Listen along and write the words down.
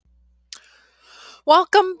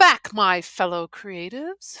Welcome back, my fellow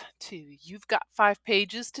creatives, to You've Got 5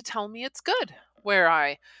 Pages to Tell Me It's Good, where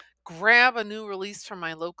I grab a new release from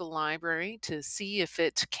my local library to see if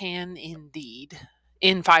it can indeed,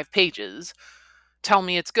 in 5 pages, tell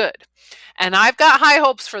me it's good. And I've got high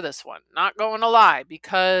hopes for this one, not going to lie,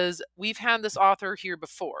 because we've had this author here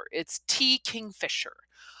before. It's T. Kingfisher.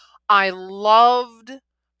 I loved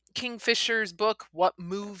Kingfisher's book, What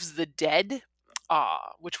Moves the Dead,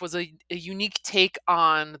 which was a unique take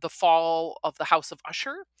on the fall of the House of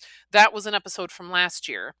Usher. That was an episode from last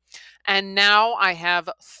year. And now I have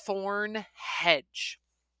Thorn Hedge,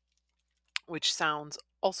 which sounds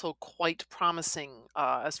also quite promising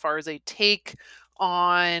as far as a take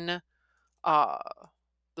on uh,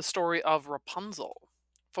 the story of Rapunzel.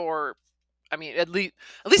 For I mean, at least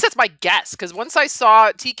that's my guess. Because once I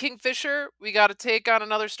saw T. Kingfisher, we got to take on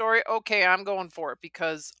another story. Okay, I'm going for it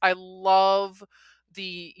because I love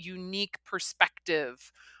the unique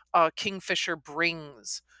perspective Kingfisher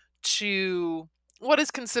brings to what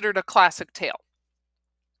is considered a classic tale.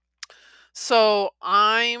 So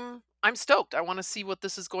I'm stoked. I want to see what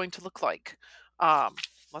this is going to look like. Um,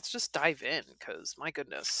 let's just dive in because my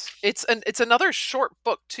goodness, it's another short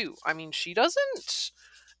book too. I mean, she doesn't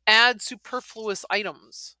add superfluous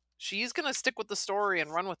items. She's going to stick with the story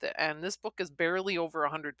and run with it. And this book is barely over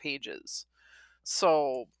 100 pages.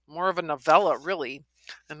 So, more of a novella, really.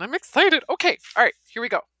 And I'm excited. Okay, all right, here we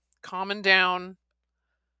go. Calming down.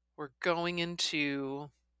 We're going into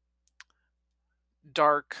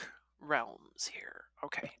dark realms here.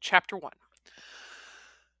 Okay, chapter 1.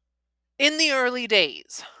 In the early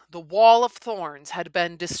days, the wall of thorns had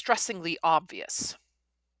been distressingly obvious.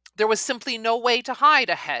 There was simply no way to hide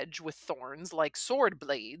a hedge with thorns like sword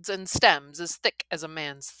blades and stems as thick as a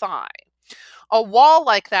man's thigh. A wall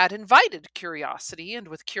like that invited curiosity, and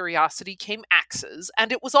with curiosity came axes,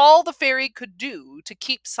 and it was all the fairy could do to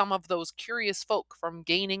keep some of those curious folk from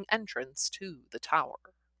gaining entrance to the tower.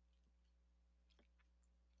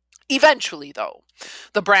 Eventually, though,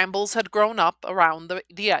 the brambles had grown up around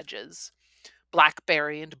the edges.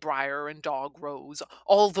 Blackberry and briar and dog rose,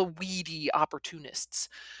 all the weedy opportunists.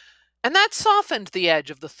 And that softened the edge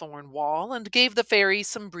of the thorn wall and gave the fairies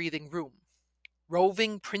some breathing room.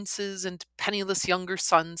 Roving princes and penniless younger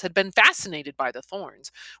sons had been fascinated by the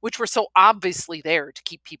thorns, which were so obviously there to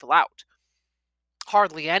keep people out.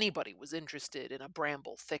 Hardly anybody was interested in a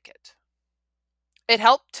bramble thicket. It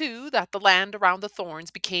helped, too, that the land around the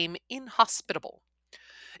thorns became inhospitable.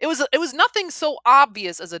 It was nothing so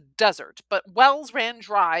obvious as a desert, but wells ran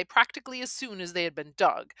dry practically as soon as they had been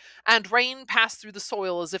dug, and rain passed through the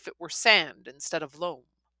soil as if it were sand instead of loam.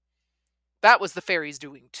 That was the fairy's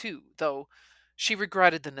doing too, though she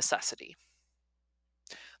regretted the necessity.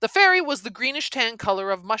 The fairy was the greenish tan color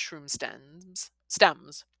of mushroom stems,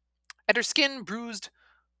 and her skin bruised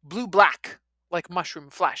blue black like mushroom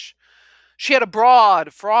flesh. She had a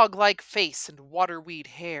broad, frog like face and waterweed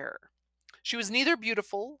hair. She was neither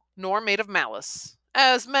beautiful nor made of malice,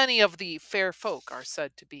 as many of the fair folk are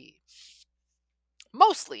said to be.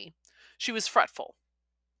 Mostly, she was fretful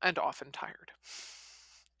and often tired.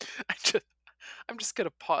 I just, I'm just gonna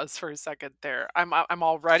pause for a second there. I'm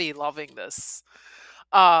already loving this.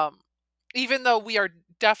 Um, Even though we are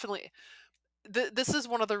definitely this is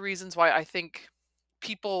one of the reasons why I think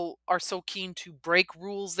people are so keen to break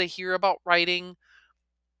rules they hear about writing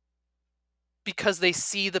because they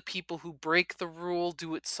see the people who break the rule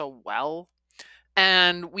do it so well.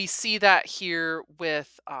 And we see that here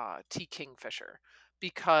with T. Kingfisher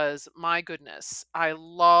because my goodness, I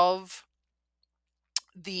love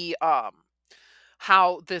the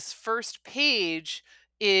how this first page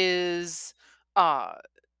is uh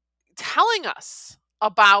telling us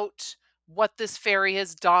about what this fairy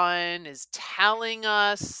has done, is telling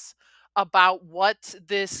us about what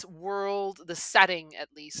this world, the setting at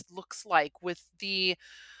least, looks like with the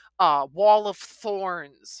wall of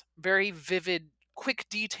thorns. Very vivid, quick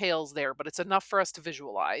details there, but it's enough for us to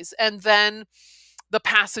visualize. And then the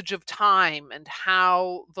passage of time and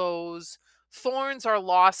how those thorns are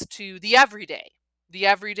lost to the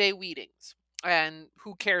everyday weedings. And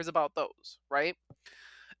who cares about those, right?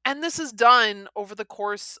 And this is done over the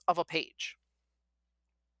course of a page.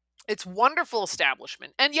 It's wonderful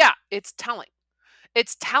establishment. And yeah, it's telling.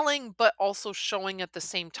 It's telling, but also showing at the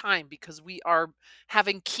same time because we are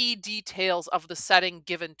having key details of the setting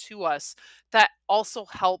given to us that also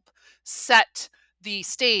help set the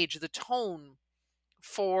stage, the tone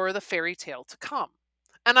for the fairy tale to come.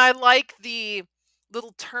 And I like the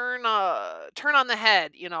little turn on the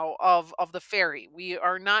head, of the fairy. We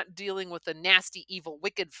are not dealing with a nasty, evil,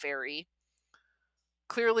 wicked fairy,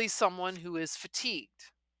 clearly someone who is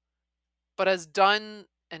fatigued. but has done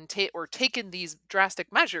and taken these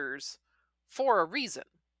drastic measures for a reason.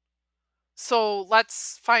 So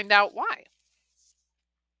let's find out why.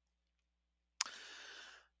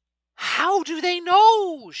 How do they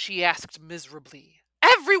know? She asked miserably.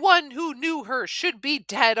 Everyone who knew her should be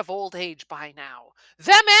dead of old age by now.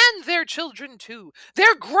 Them and their children, too.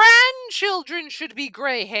 Their grandchildren should be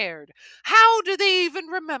gray haired. How do they even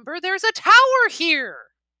remember there's a tower here?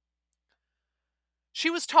 She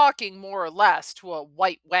was talking more or less to a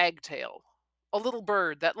white wagtail, a little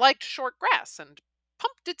bird that liked short grass and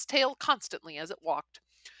pumped its tail constantly as it walked.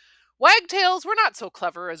 Wagtails were not so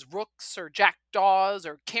clever as rooks or jackdaws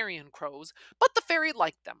or carrion crows, but the fairy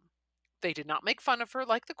liked them. They did not make fun of her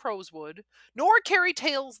like the crows would, nor carry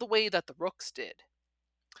tails the way that the rooks did.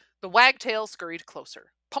 The wagtail scurried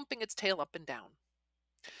closer, pumping its tail up and down.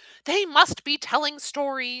 They must be telling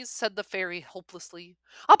stories, said the fairy hopelessly,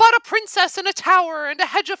 about a princess in a tower and a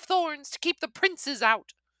hedge of thorns to keep the princes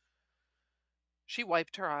out. She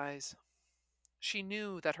wiped her eyes. She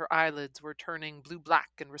knew that her eyelids were turning blue-black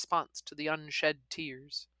in response to the unshed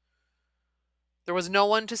tears. There was no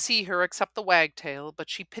one to see her except the wagtail,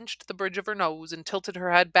 but she pinched the bridge of her nose and tilted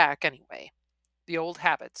her head back anyway. The old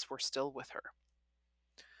habits were still with her.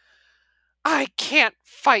 I can't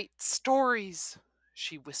fight stories,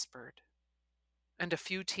 she whispered, and a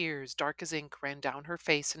few tears, dark as ink, ran down her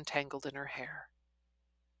face and tangled in her hair.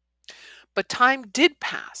 But time did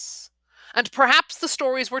pass, and perhaps the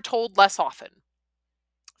stories were told less often.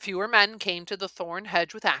 Fewer men came to the Thorn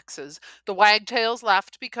Hedge with axes. The wagtails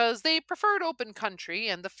left because they preferred open country,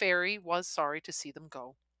 and the fairy was sorry to see them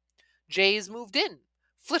go. Jays moved in,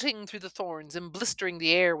 flitting through the thorns and blistering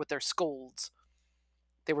the air with their scolds.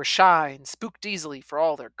 They were shy and spooked easily for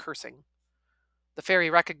all their cursing. The fairy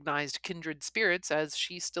recognized kindred spirits as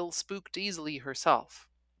she still spooked easily herself.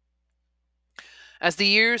 As the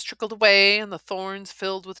years trickled away and the thorns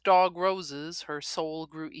filled with dog roses, her soul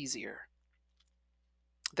grew easier.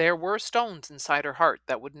 There were stones inside her heart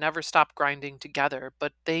that would never stop grinding together,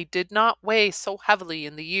 but they did not weigh so heavily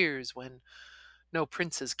in the years when no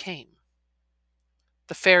princes came.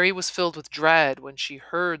 The fairy was filled with dread when she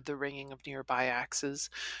heard the ringing of nearby axes.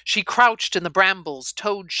 She crouched in the brambles,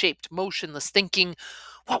 toad-shaped, motionless, thinking,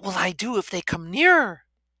 "What will I do if they come nearer?"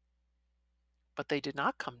 But they did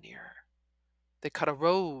not come nearer. They cut a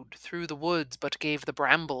road through the woods, but gave the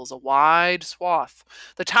brambles a wide swath.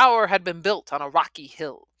 The tower had been built on a rocky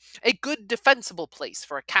hill, a good defensible place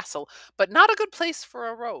for a castle, but not a good place for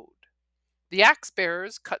a road. The axe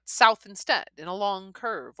bearers cut south instead, in a long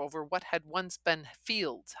curve over what had once been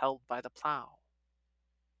fields held by the plow.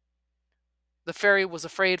 The fairy was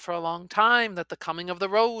afraid for a long time that the coming of the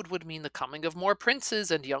road would mean the coming of more princes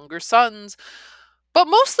and younger sons, but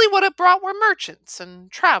mostly what it brought were merchants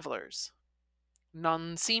and travelers.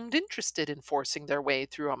 None seemed interested in forcing their way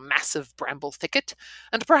through a massive bramble thicket,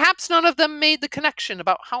 and perhaps none of them made the connection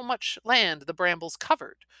about how much land the brambles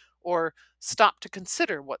covered, or stopped to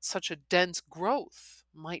consider what such a dense growth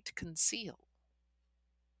might conceal.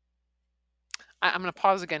 I'm going to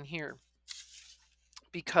pause again here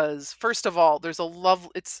because, first of all, there's a love.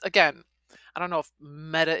 It's again, I don't know if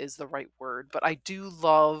meta is the right word, but I do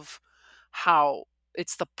love how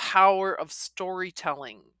it's the power of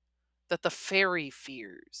storytelling that the fairy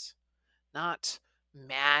fears, not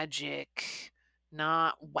magic,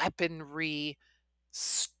 not weaponry,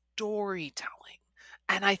 storytelling.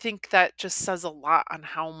 And I think that just says a lot on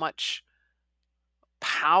how much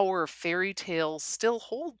power fairy tales still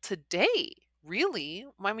hold today. Really?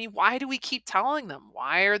 I mean, why do we keep telling them?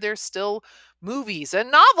 Why are there still movies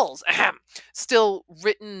and novels still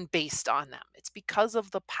written based on them? It's because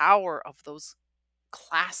of the power of those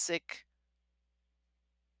classic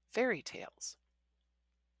fairy tales.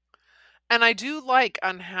 And I do like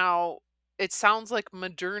on how it sounds like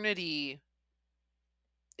modernity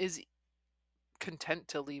is content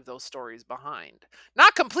to leave those stories behind.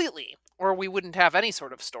 Not completely, or we wouldn't have any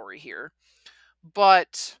sort of story here,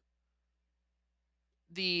 but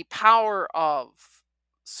the power of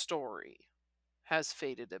story has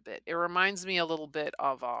faded a bit. It reminds me a little bit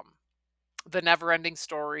of the never-ending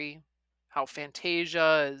story, how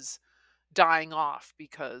Fantasia is dying off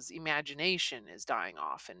because imagination is dying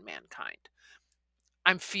off in mankind.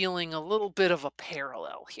 I'm feeling a little bit of a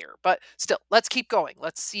parallel here, but still, let's keep going.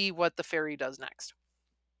 Let's see what the fairy does next.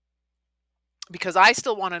 Because I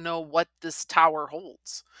still want to know what this tower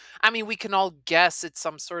holds. I mean, we can all guess it's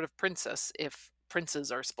some sort of princess if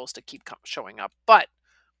princes are supposed to keep showing up, but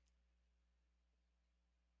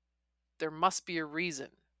there must be a reason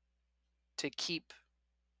to keep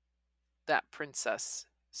that princess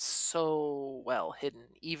So well hidden,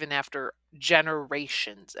 even after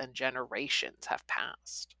generations and generations have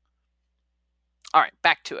passed. All right,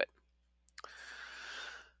 back to it.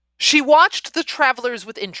 She watched the travelers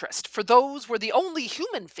with interest, for those were the only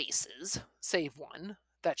human faces, save one,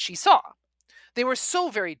 that she saw. They were so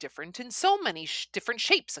very different in so many different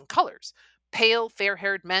shapes and colors. Pale, fair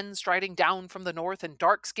haired men striding down from the north, and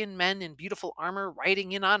dark skinned men in beautiful armor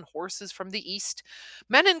riding in on horses from the east.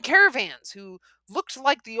 Men in caravans who looked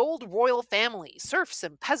like the old royal family, serfs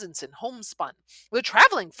and peasants in homespun, the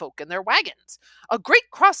traveling folk in their wagons. A great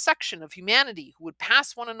cross section of humanity who would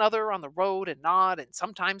pass one another on the road and nod and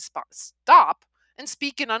sometimes stop and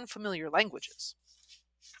speak in unfamiliar languages.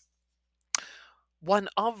 One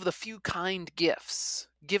of the few kind gifts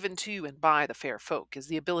given to and by the fair folk is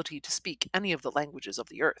the ability to speak any of the languages of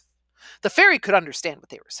the earth. The fairy could understand what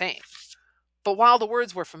they were saying, but while the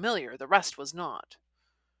words were familiar, the rest was not.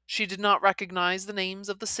 She did not recognize the names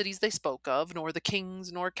of the cities they spoke of, nor the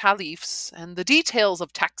kings nor caliphs, and the details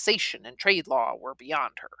of taxation and trade law were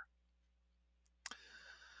beyond her.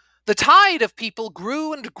 The tide of people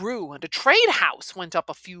grew and grew, and a trade house went up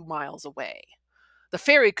a few miles away. The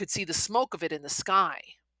fairy could see the smoke of it in the sky.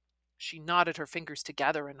 She knotted her fingers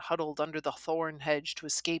together and huddled under the thorn hedge to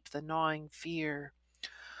escape the gnawing fear.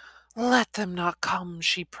 Let them not come,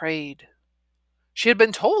 she prayed. She had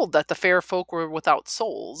been told that the fair folk were without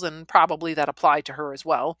souls, and probably that applied to her as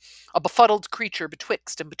well, a befuddled creature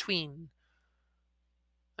betwixt and between.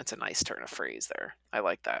 That's a nice turn of phrase there. I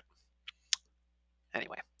like that.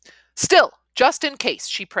 Anyway, still, just in case,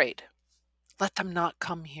 she prayed. Let them not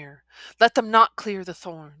come here. Let them not clear the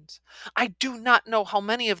thorns. I do not know how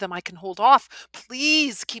many of them I can hold off.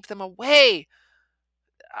 Please keep them away.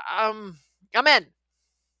 Amen.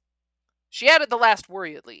 She added the last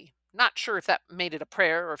worriedly, not sure if that made it a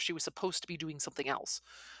prayer or if she was supposed to be doing something else.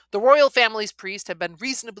 The royal family's priest had been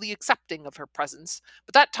reasonably accepting of her presence,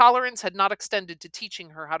 but that tolerance had not extended to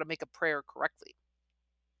teaching her how to make a prayer correctly.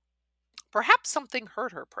 Perhaps something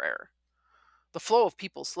hurt her prayer. The flow of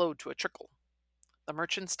people slowed to a trickle. The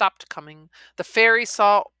merchant stopped coming. The fairy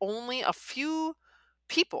saw only a few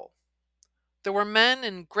people. There were men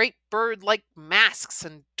in great bird like masks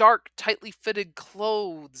and dark, tightly fitted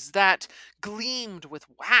clothes that gleamed with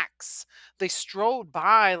wax. They strode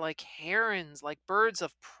by like herons, like birds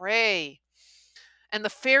of prey, and the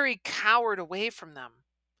fairy cowered away from them.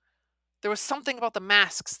 There was something about the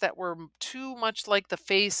masks that were too much like the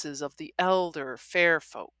faces of the elder fair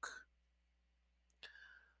folk.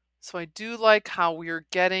 So I do like how we're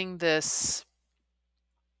getting this,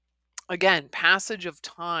 again, passage of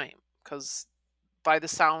time, because by the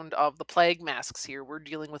sound of the plague masks here, we're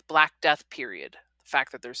dealing with Black Death period. The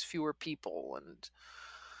fact that there's fewer people and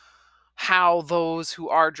how those who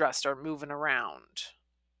are dressed are moving around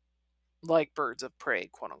like birds of prey,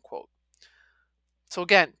 quote unquote. So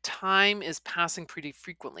again, time is passing pretty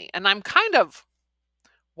frequently. And I'm kind of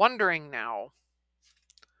wondering now,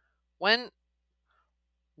 when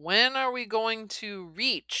are we going to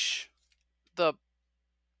reach the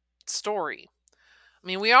story? I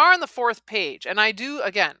mean, we are on the fourth page, and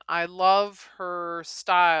I love her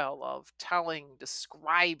style of telling,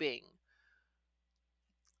 describing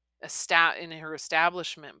in her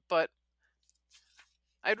establishment, but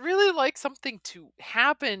I'd really like something to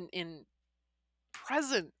happen in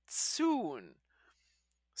present soon.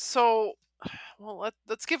 So, well,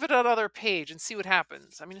 let's give it another page and see what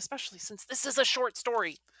happens. I mean, especially since this is a short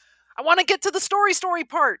story. I want to get to the story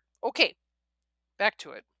part. Okay, back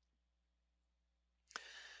to it.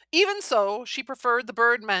 Even so, she preferred the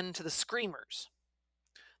birdmen to the screamers.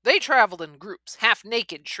 They traveled in groups, half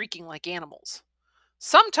naked, shrieking like animals.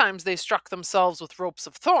 Sometimes they struck themselves with ropes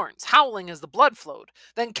of thorns, howling as the blood flowed,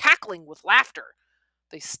 then cackling with laughter.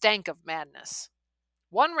 They stank of madness.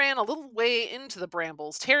 One ran a little way into the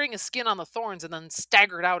brambles, tearing his skin on the thorns, and then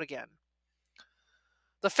staggered out again.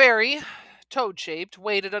 The fairy, toad-shaped,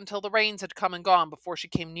 waited until the rains had come and gone before she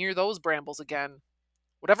came near those brambles again.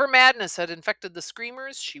 Whatever madness had infected the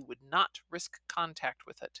screamers, she would not risk contact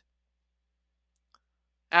with it.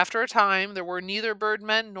 After a time, there were neither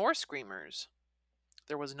birdmen nor screamers.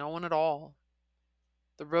 There was no one at all.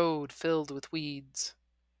 The road filled with weeds.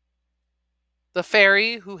 The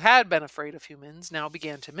fairy, who had been afraid of humans, now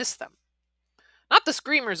began to miss them. Not the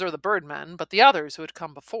screamers or the birdmen, but the others who had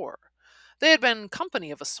come before. They had been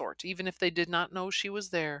company of a sort, even if they did not know she was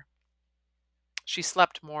there. She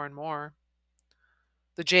slept more and more.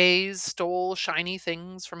 The jays stole shiny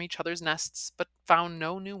things from each other's nests, but found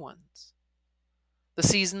no new ones. The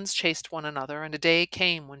seasons chased one another, and a day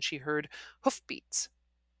came when she heard hoofbeats.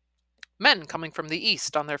 Men coming from the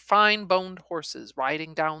east on their fine-boned horses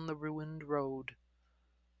riding down the ruined road.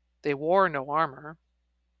 They wore no armor.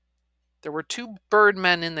 There were two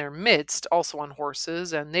birdmen in their midst, also on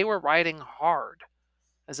horses, and they were riding hard,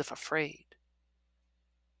 as if afraid.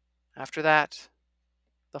 After that,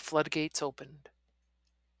 the floodgates opened.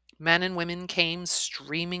 Men and women came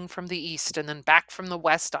streaming from the east and then back from the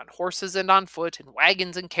west on horses and on foot, in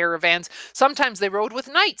wagons and caravans. Sometimes they rode with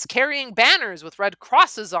knights carrying banners with red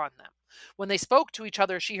crosses on them. When they spoke to each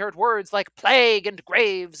other, she heard words like plague and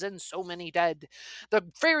graves and so many dead. The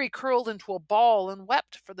fairy curled into a ball and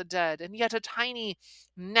wept for the dead, and yet a tiny,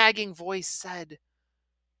 nagging voice said,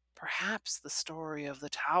 "Perhaps the story of the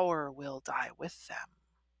tower will die with them."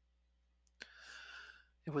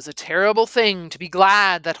 It was a terrible thing to be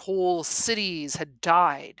glad that whole cities had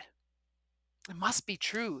died. It must be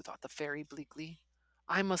true, thought the fairy bleakly.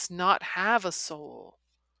 I must not have a soul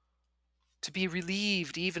to be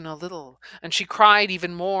relieved even a little. And she cried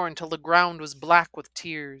even more until the ground was black with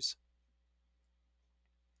tears.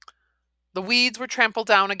 The weeds were trampled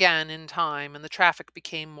down again in time, and the traffic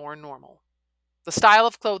became more normal. The style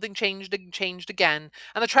of clothing changed and changed again,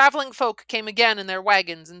 and the traveling folk came again in their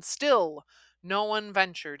wagons, and still no one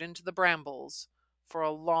ventured into the brambles for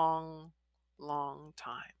a long, long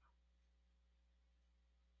time.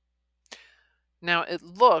 Now it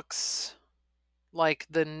looks like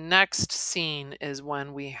the next scene is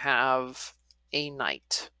when we have a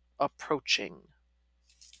knight approaching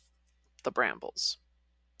the brambles.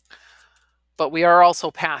 But we are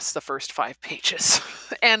also past the first 5 pages,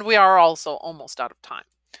 and we are also almost out of time.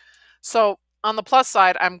 So, on the plus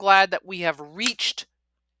side, I'm glad that we have reached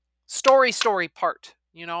story part,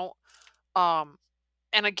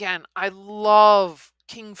 and again, I love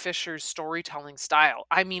Kingfisher's storytelling style.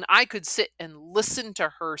 I mean, I could sit and listen to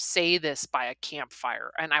her say this by a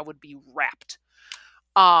campfire and I would be rapt.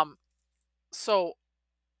 Um, so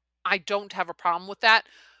I don't have a problem with that.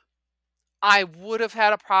 I would have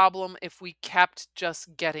had a problem if we kept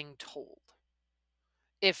just getting told.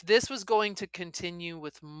 If this was going to continue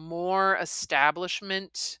with more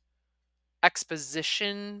establishment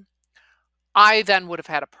exposition, I then would have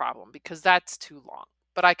had a problem because that's too long.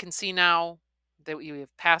 But I can see now that we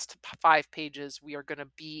have passed 5 pages, we are going to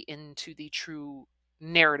be into the true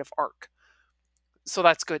narrative arc. So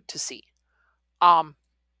that's good to see.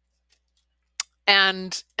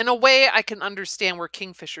 And in a way, I can understand where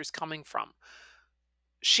Kingfisher's coming from.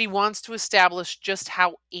 She wants to establish just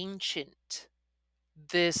how ancient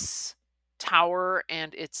this tower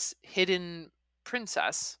and its hidden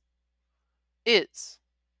princess is.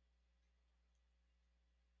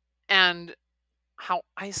 And how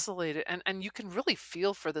isolated, and you can really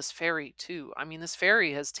feel for this fairy too. I mean, this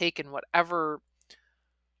fairy has taken whatever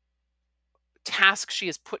task she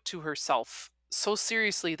has put to herself so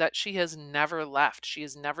seriously that she has never left. She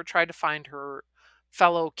has never tried to find her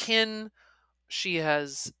fellow kin. She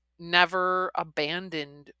has never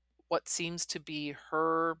abandoned what seems to be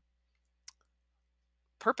her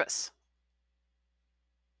purpose,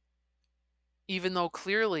 even though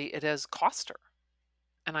clearly it has cost her.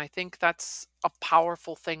 And I think that's a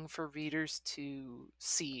powerful thing for readers to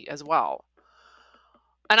see as well.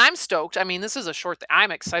 And I'm stoked. I mean, this is a short thing.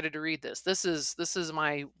 I'm excited to read this. This is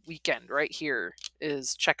my weekend right here,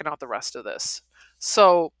 is checking out the rest of this.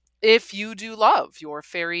 So if you do love your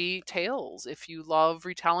fairy tales, if you love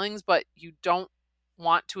retellings, but you don't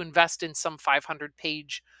want to invest in some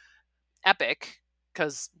 500-page epic,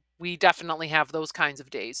 because we definitely have those kinds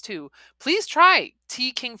of days too, please try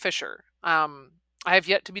T. Kingfisher. I have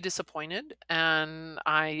yet to be disappointed, and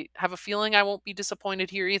I have a feeling I won't be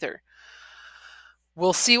disappointed here either.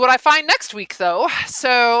 We'll see what I find next week, though.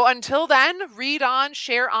 So until then, read on,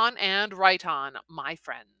 share on, and write on, my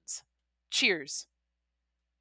friends. Cheers.